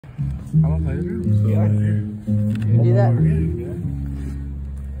I'm gonna play the drums. So Yeah. here. You can do that? Yeah, you can do that.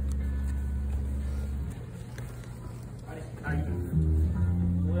 How you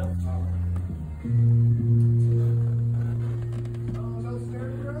doing? Well,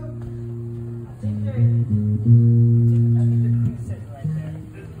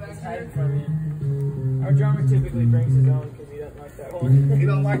 our drummer typically brings his own because he doesn't like that one. You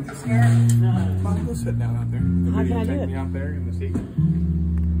don't like the snare? No. Fine, go sit down out there. How can I do Take it? me out there in the seat.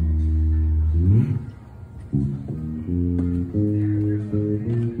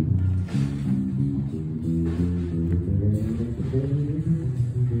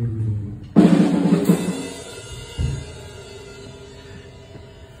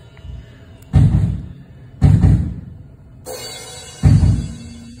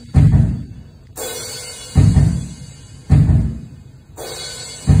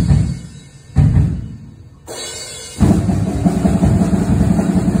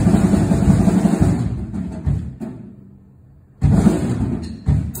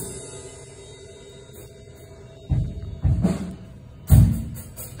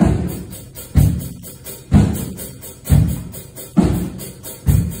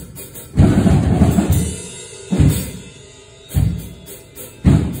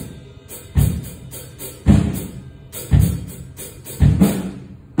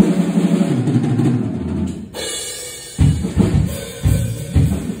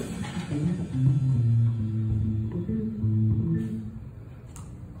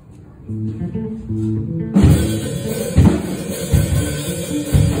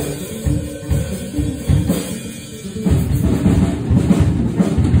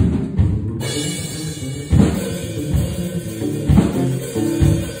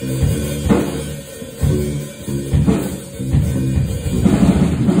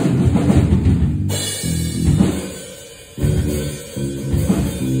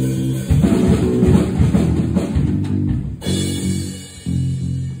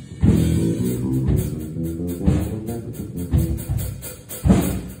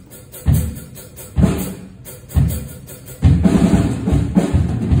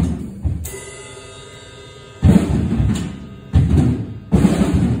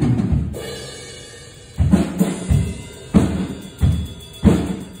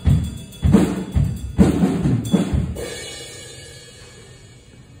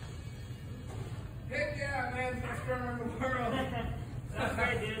 Sounds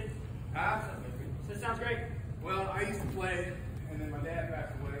great, dude. Huh? That sounds great. Well, I used to play, and then my dad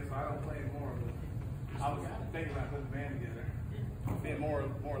passed away, so I don't play anymore. But I was thinking about putting a band together, being more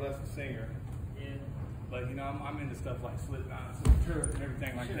or less a singer. Yeah. But you know, I'm into stuff like Slipknot, and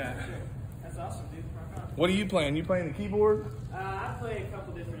everything like that. That's awesome, dude. Rock on. What are you playing? You playing the keyboard? I play a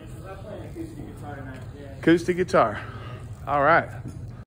couple different instruments. I play an acoustic guitar tonight. Yeah. Acoustic guitar. All right.